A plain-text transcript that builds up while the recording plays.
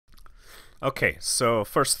Okay, so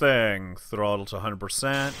first thing, throttle to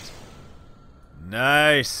 100%.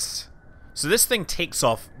 Nice. So this thing takes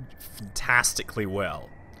off fantastically well.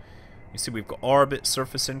 You see we've got orbit,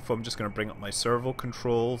 surface info. I'm just going to bring up my servo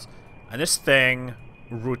controls. And this thing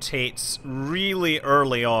rotates really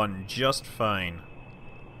early on just fine.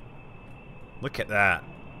 Look at that.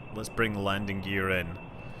 Let's bring the landing gear in.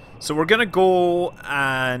 So we're going to go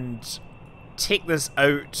and take this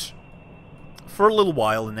out for a little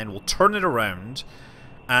while, and then we'll turn it around,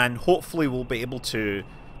 and hopefully we'll be able to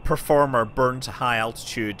perform our burn to high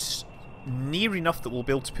altitude near enough that we'll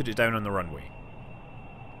be able to put it down on the runway.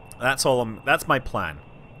 That's my plan.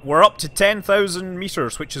 We're up to 10,000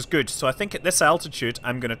 meters, which is good. So I think at this altitude,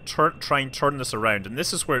 I'm going to try and turn this around, and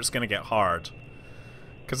this is where it's going to get hard,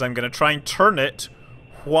 because I'm going to try and turn it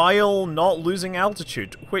while not losing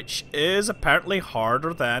altitude, which is apparently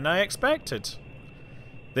harder than I expected.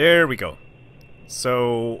 There we go.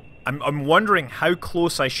 So I'm wondering how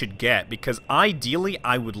close I should get, because ideally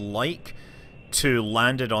I would like to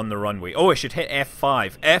land it on the runway. Oh, I should hit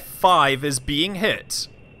F5. F5 is being hit.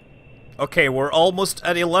 Okay, we're almost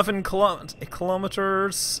at 11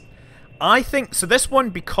 kilometers. I think so. This one,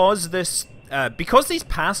 because these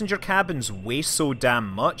passenger cabins weigh so damn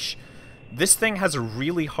much, this thing has a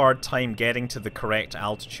really hard time getting to the correct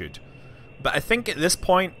altitude. But I think at this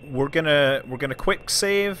point we're gonna quick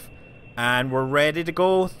save, and we're ready to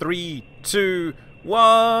go. 3, 2,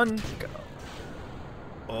 1, go.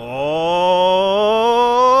 Oh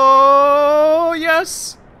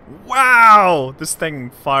yes! Wow! This thing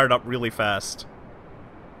fired up really fast.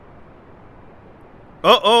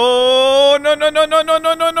 Uh-oh! No, no, no, no, no,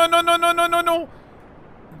 no, no, no, no, no, no, no, no, no!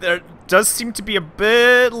 There does seem to be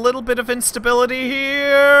a little bit of instability here.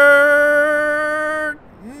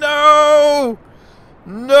 No!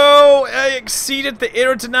 No! I exceeded the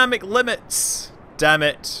aerodynamic limits. Damn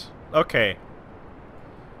it. Okay.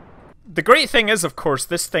 The great thing is, of course,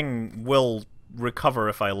 this thing will recover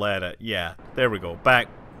if I let it. Yeah, there we go. Back.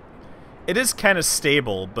 It is kind of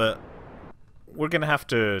stable, but we're gonna have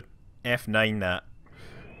to F9 that.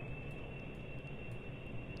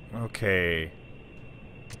 Okay.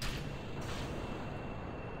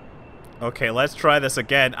 Okay, let's try this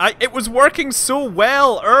again. It was working so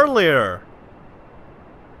well earlier.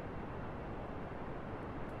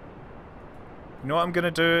 You know what I'm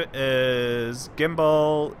gonna do is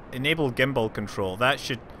gimbal, enable gimbal control. That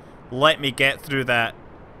should let me get through that.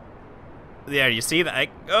 There, you see that?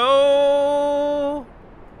 Oh!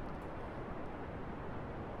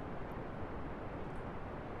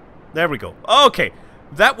 There we go. Okay,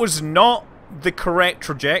 that was not the correct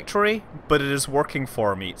trajectory, but it is working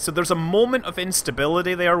for me. So there's a moment of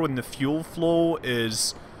instability there when the fuel flow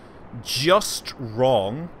is just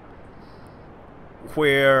wrong,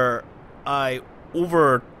 where I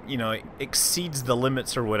exceeds the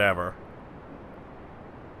limits or whatever.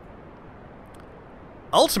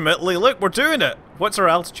 Ultimately, look, we're doing it. What's our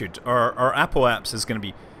altitude? Our apoapse is going to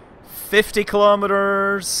be 50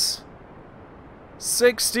 kilometers.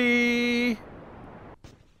 60.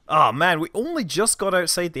 Oh man, we only just got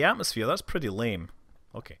outside the atmosphere. That's pretty lame.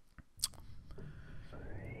 Okay.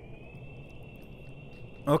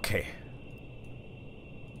 Okay.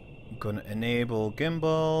 I'm gonna enable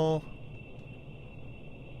gimbal.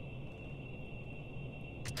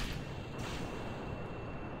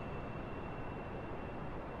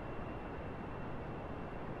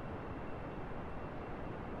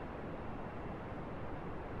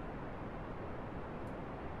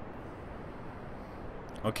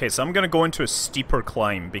 Okay, so I'm gonna go into a steeper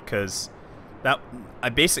climb because I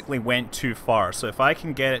basically went too far. So if I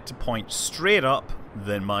can get it to point straight up,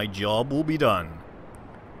 then my job will be done.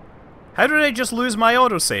 How did I just lose my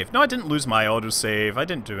autosave? No, I didn't lose my autosave. I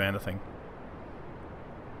didn't do anything.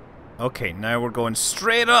 Okay, now we're going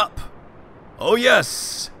straight up. Oh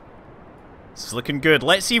yes! This is looking good.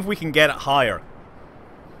 Let's see if we can get it higher.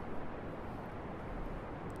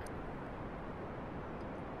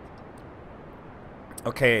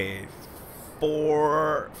 Okay,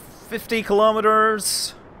 for 50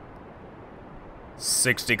 kilometers,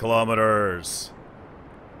 60 kilometers,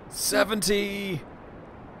 70,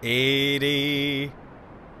 80,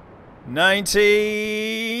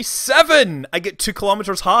 97! I get 2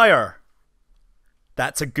 kilometers higher.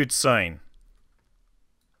 That's a good sign.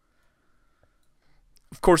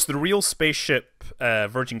 Of course, the real spaceship,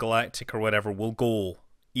 Virgin Galactic or whatever, will go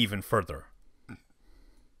even further.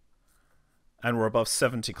 And we're above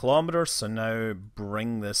 70 kilometers, so now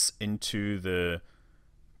bring this into the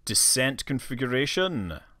descent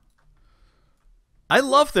configuration. I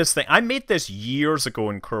love this thing. I made this years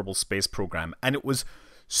ago in Kerbal Space Program, and it was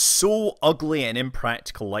so ugly and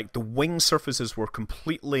impractical. Like, the wing surfaces were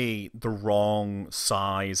completely the wrong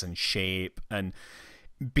size and shape, and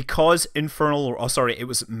because it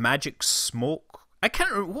was Magic Smoke. I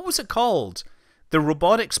can't remember, what was it called? The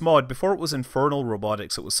robotics mod, before it was Infernal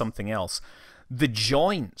Robotics, it was something else. The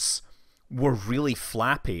joints were really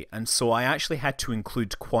flappy, and so I actually had to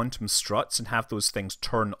include quantum struts and have those things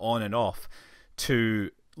turn on and off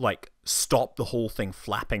to, like, stop the whole thing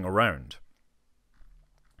flapping around.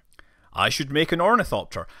 I should make an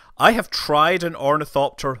ornithopter. I have tried an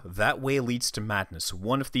ornithopter. That way leads to madness.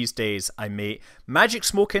 One of these days I may... Magic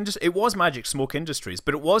Smoke Industries... It was Magic Smoke Industries,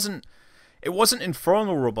 but it wasn't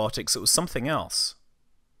Infernal Robotics, it was something else.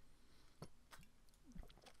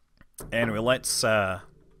 Anyway, let's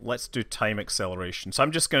do time acceleration. So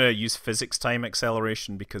I'm just going to use physics time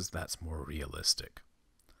acceleration because that's more realistic.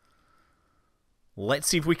 Let's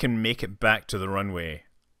see if we can make it back to the runway.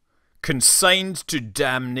 Consigned to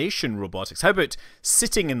damnation robotics. How about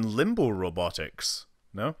sitting in limbo robotics?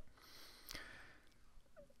 No?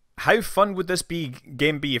 How fun would this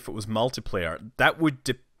game be if it was multiplayer? That would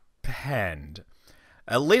depend.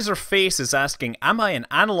 Laserface is asking, am I an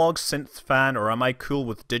analog synth fan or am I cool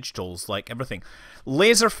with digitals, like everything?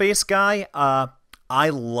 Laserface guy, I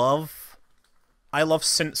love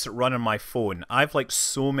synths that run on my phone. I've like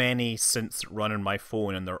so many synths that run on my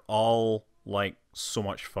phone and they're all like so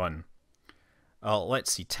much fun.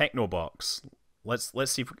 Let's see, Technobox.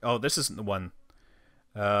 Let's see if... Oh, this isn't the one.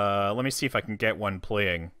 Let me see if I can get one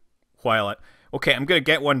playing. Okay, I'm going to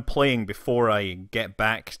get one playing before I get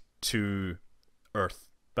back to Earth.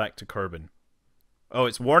 Back to Kerbal. Oh,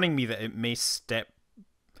 it's warning me that it may step...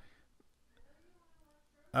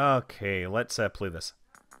 Okay, let's play this.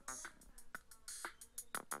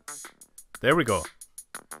 There we go.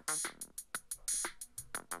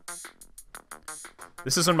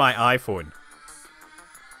 This is on my iPhone.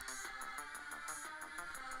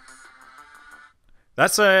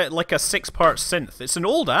 That's like a 6-part synth. It's an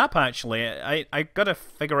old app, actually. I gotta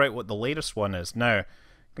figure out what the latest one is. Now, I'm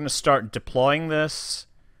gonna start deploying this.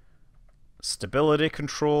 Stability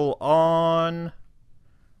control on.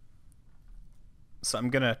 So I'm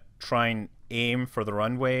gonna try and aim for the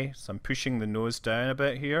runway. So I'm pushing the nose down a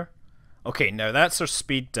bit here. Okay, now that's our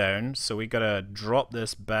speed down. So we gotta drop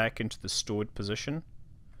this back into the stowed position.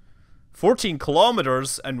 14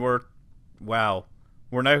 kilometers, and we're... Wow.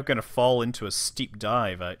 We're now going to fall into a steep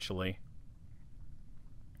dive, actually.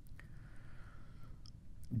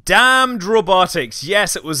 Damned Robotics!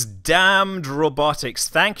 Yes, it was Damned Robotics.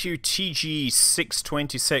 Thank you,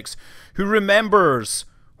 TG626, who remembers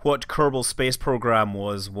what Kerbal Space Program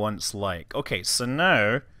was once like. Okay, so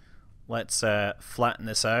now, let's flatten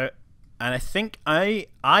this out. And I think I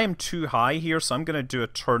am too high here, so I'm going to do a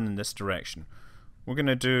turn in this direction. We're going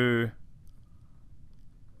to do...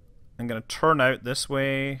 I'm going to turn out this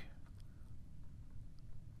way.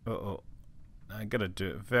 Uh-oh. I gotta do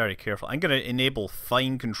it very carefully. I'm going to enable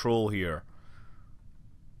fine control here.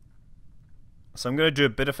 So I'm going to do a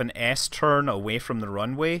bit of an S-turn away from the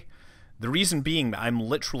runway. The reason being that I'm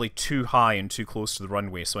literally too high and too close to the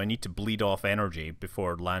runway, so I need to bleed off energy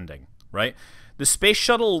before landing, right? The space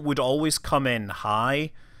shuttle would always come in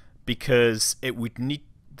high because it would need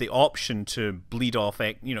the option to bleed off,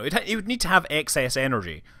 you know, it would need to have excess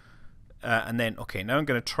energy. And then, okay, now I'm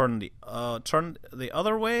going to turn the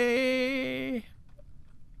other way.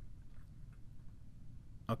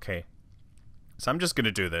 Okay. So I'm just going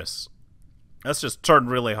to do this. Let's just turn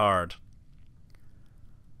really hard.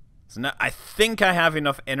 So now I think I have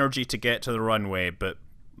enough energy to get to the runway, but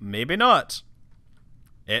maybe not.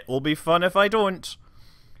 It will be fun if I don't.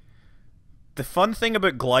 The fun thing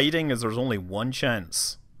about gliding is there's only one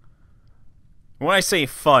chance. When I say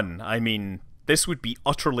fun, I mean... This would be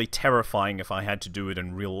utterly terrifying if I had to do it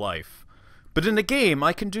in real life. But in the game,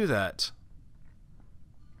 I can do that.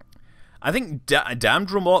 I think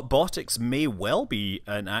Damned Robotics may well be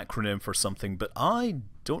an acronym for something, but I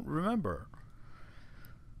don't remember.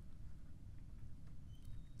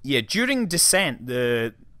 Yeah, during descent,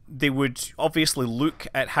 they would obviously look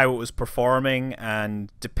at how it was performing, and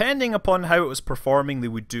depending upon how it was performing, they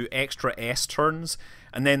would do extra S-turns,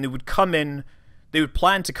 and then they would come in... They would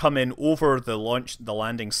plan to come in over the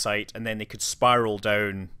landing site, and then they could spiral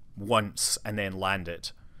down once and then land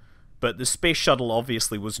it. But the space shuttle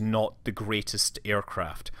obviously was not the greatest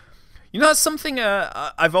aircraft. You know, that's something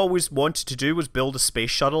I've always wanted to do, was build a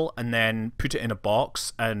space shuttle and then put it in a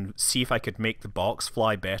box and see if I could make the box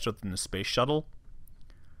fly better than the space shuttle.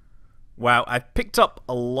 Wow, I've picked up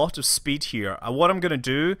a lot of speed here. What I'm going to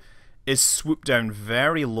do is swoop down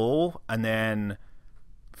very low and then...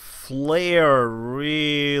 flare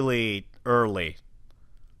really early.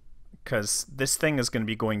 because this thing is going to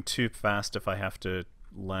be going too fast if I have to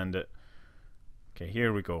land it. Okay,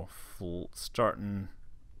 here we go. Starting.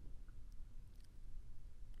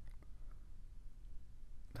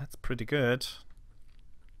 That's pretty good.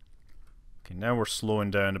 Okay, now we're slowing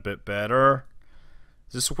down a bit better.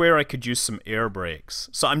 This is where I could use some air brakes.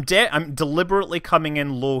 So I'm deliberately coming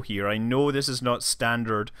in low here. I know this is not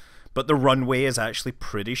standard, but the runway is actually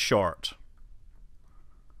pretty short.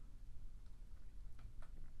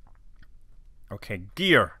 Okay,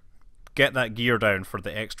 gear. Get that gear down for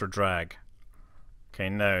the extra drag. Okay,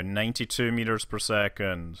 now 92 meters per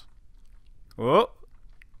second. Oh.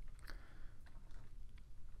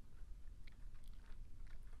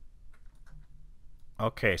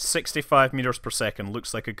 Okay, 65 meters per second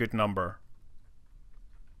looks like a good number.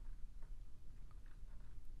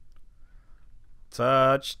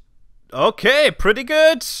 Touch. Okay, pretty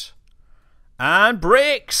good. And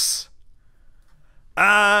brakes.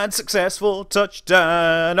 And successful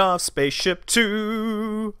touchdown of Spaceship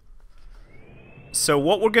Two. So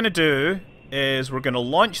what we're going to do is we're going to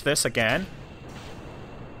launch this again.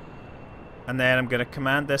 And then I'm going to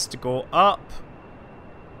command this to go up.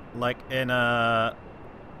 Like in a...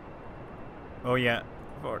 Oh yeah,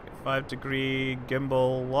 45 degree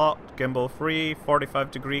gimbal locked, gimbal free,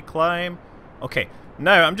 45 degree climb. Okay,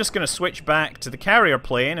 now I'm just going to switch back to the carrier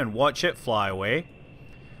plane and watch it fly away.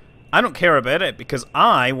 I don't care about it because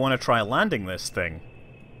I want to try landing this thing.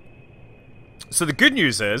 So the good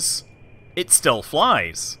news is, it still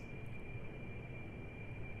flies.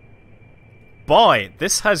 Boy,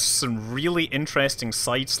 this has some really interesting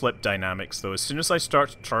side slip dynamics though. As soon as I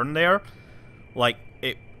start to turn there, like,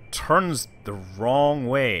 it turns the wrong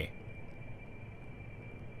way.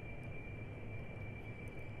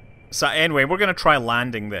 So anyway, we're going to try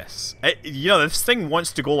landing this. You know, this thing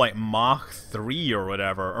wants to go like Mach 3 or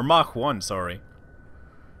whatever. Or Mach 1, sorry.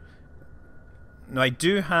 Now I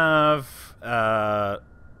do have thrust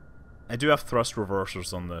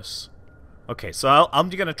reversers on this. Okay, so I'm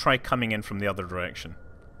going to try coming in from the other direction.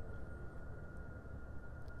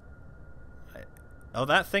 Oh,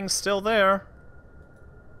 that thing's still there.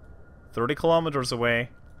 30 kilometers away.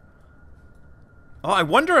 Oh, I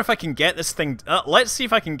wonder if I can get this thing... let's see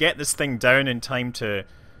if I can get this thing down in time to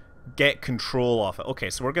get control of it. Okay,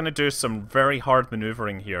 so we're going to do some very hard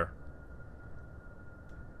maneuvering here.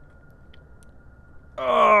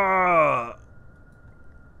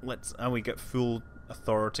 And we get full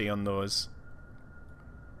authority on those.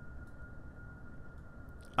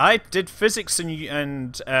 I did physics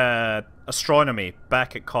and astronomy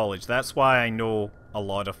back at college. That's why I know a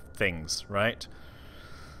lot of things, right?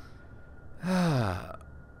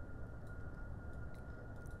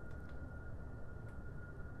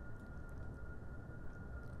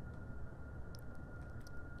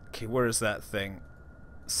 Okay, where is that thing?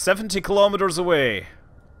 70 kilometers away.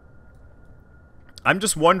 I'm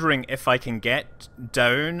just wondering if I can get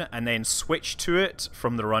down and then switch to it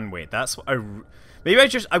from the runway. That's what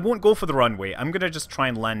maybe I won't go for the runway. I'm gonna just try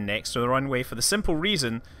and land next to the runway for the simple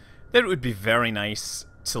reason that it would be very nice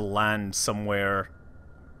to land somewhere.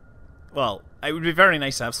 Well, it would be very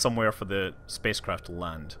nice to have somewhere for the spacecraft to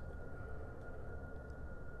land.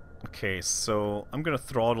 Okay, so I'm gonna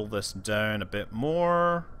throttle this down a bit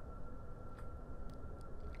more.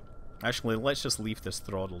 Actually, let's just leave this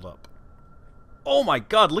throttled up. Oh my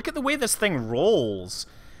god, look at the way this thing rolls.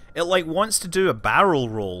 It like wants to do a barrel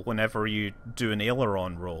roll whenever you do an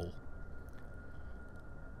aileron roll.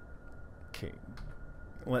 Okay,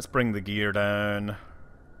 let's bring the gear down.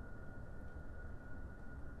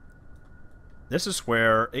 This is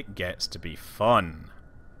where it gets to be fun.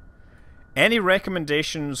 Any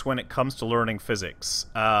recommendations when it comes to learning physics?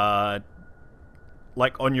 Like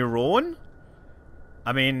on your own?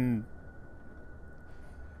 I mean...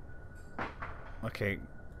 Okay,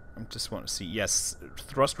 I just want to see. Yes,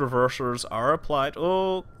 thrust reversers are applied.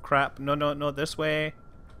 Oh, crap. No, no, no, this way.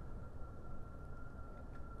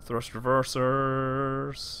 Thrust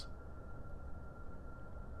reversers.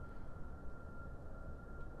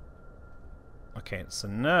 Okay, so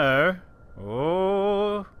now...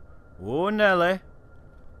 Oh, Nelly.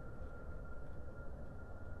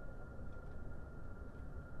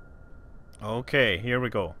 Okay, here we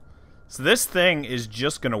go. So this thing is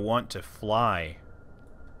just going to want to fly.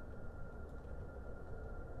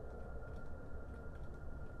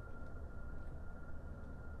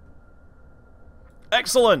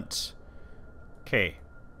 Excellent! Okay.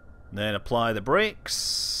 Then apply the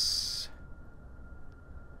brakes.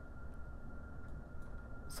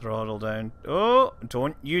 Throttle down. Oh,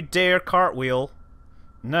 don't you dare cartwheel.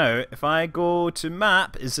 Now, if I go to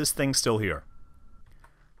map, is this thing still here?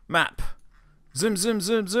 Map. Zoom, zoom,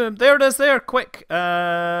 zoom, zoom. There it is there. Quick.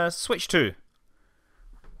 Switch 2.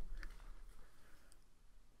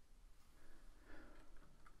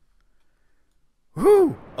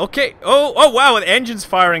 Whoo! Okay. Oh, wow, the engine's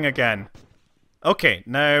firing again. Okay,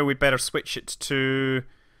 now we better switch it to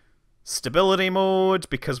stability mode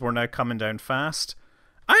because we're now coming down fast.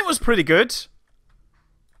 It was pretty good.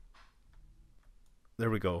 There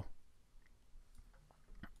we go.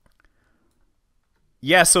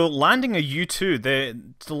 Yeah, so landing a U2,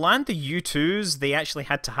 to land the U2s, they actually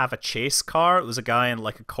had to have a chase car. It was a guy in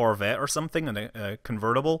like a Corvette or something, in a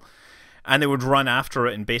convertible. And they would run after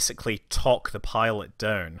it and basically talk the pilot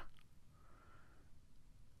down.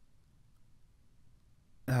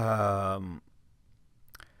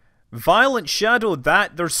 Violent Shadow,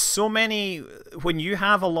 there's so many... When you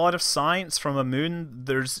have a lot of science from a moon,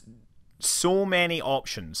 there's so many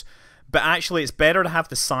options. But actually, it's better to have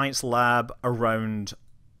the science lab around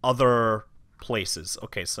other places.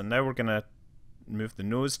 Okay, so now we're going to move the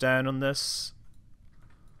nose down on this.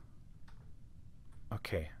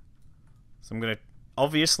 Okay. So I'm going to...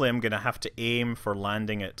 Obviously, I'm going to have to aim for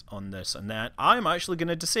landing it on this. And then I'm actually going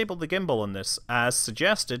to disable the gimbal on this, as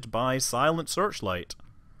suggested by Silent Searchlight.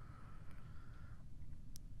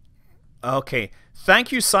 Okay.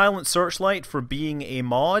 Thank you, Silent Searchlight, for being a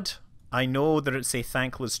mod. I know that it's a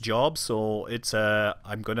thankless job, so it's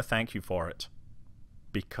I'm going to thank you for it.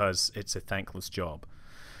 Because it's a thankless job.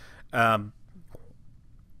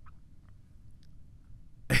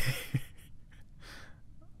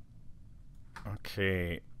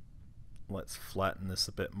 Okay. Let's flatten this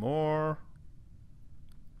a bit more.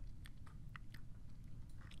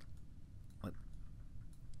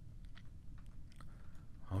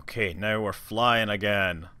 Okay, now we're flying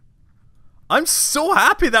again. I'm so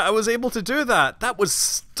happy that I was able to do that. That was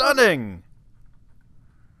stunning.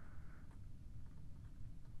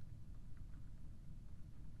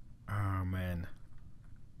 Oh, man.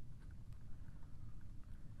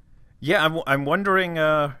 Yeah, I'm wondering,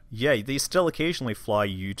 yeah, they still occasionally fly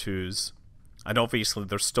U2s. And obviously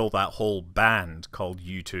there's still that whole band called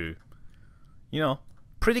U2. You know,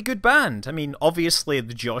 pretty good band. I mean, obviously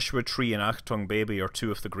the Joshua Tree and Achtung Baby are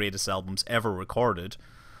two of the greatest albums ever recorded.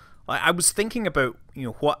 I was thinking about, you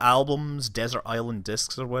know, what albums, Desert Island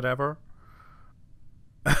Discs or whatever.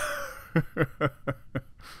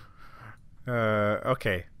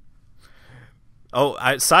 Okay.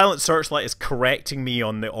 Oh, Silent Searchlight is correcting me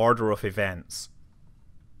on the order of events.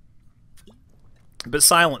 But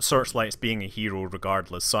Silent Searchlight's being a hero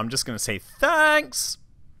regardless, so I'm just going to say thanks!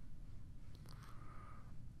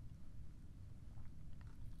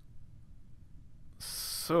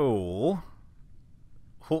 So...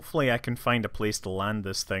 hopefully I can find a place to land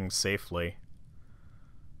this thing safely.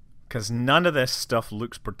 Because none of this stuff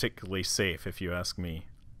looks particularly safe, if you ask me.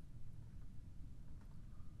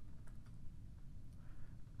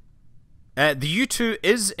 The U2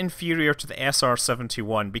 is inferior to the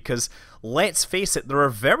SR-71 because, let's face it, there are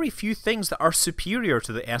very few things that are superior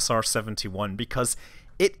to the SR-71 because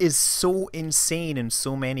it is so insane in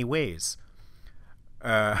so many ways.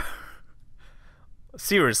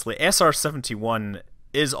 Seriously, SR-71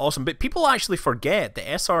 is awesome, but people actually forget the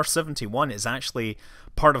SR-71 is actually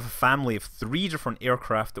part of a family of 3 different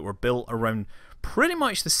aircraft that were built around pretty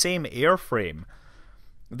much the same airframe.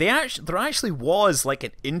 There actually was like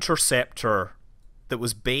an interceptor that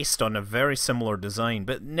was based on a very similar design,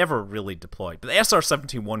 but never really deployed. But the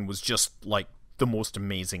SR-71 was just like the most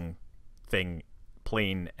amazing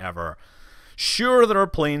plane ever. Sure, there are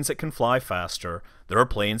planes that can fly faster, there are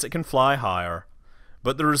planes that can fly higher,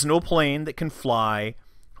 but there is no plane that can fly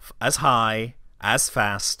as high, as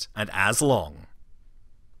fast, and as long.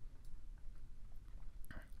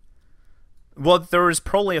 Well, there is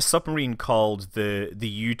probably a submarine called the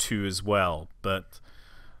U2 as well, but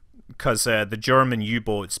because the German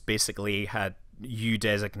U-boats basically had U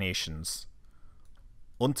designations.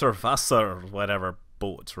 Unterwasser, whatever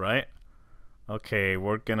boat, right? Okay,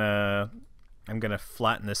 I'm gonna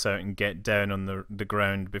flatten this out and get down on the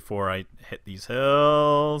ground before I hit these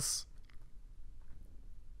hills.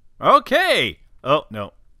 Okay! Oh,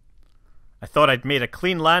 no. I thought I'd made a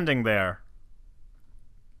clean landing there.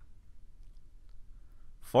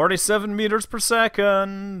 47 meters per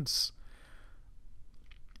second.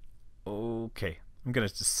 Okay, I'm gonna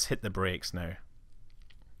just hit the brakes now.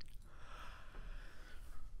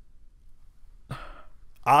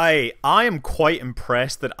 I am quite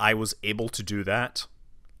impressed that I was able to do that.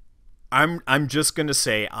 I'm just gonna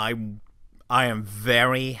say I am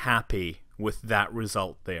very happy with that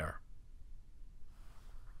result there.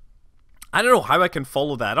 I don't know how I can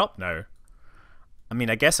follow that up now. I mean,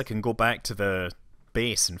 I guess I can go back to the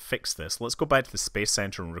base and fix this. Let's go back to the Space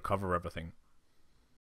Center and recover everything.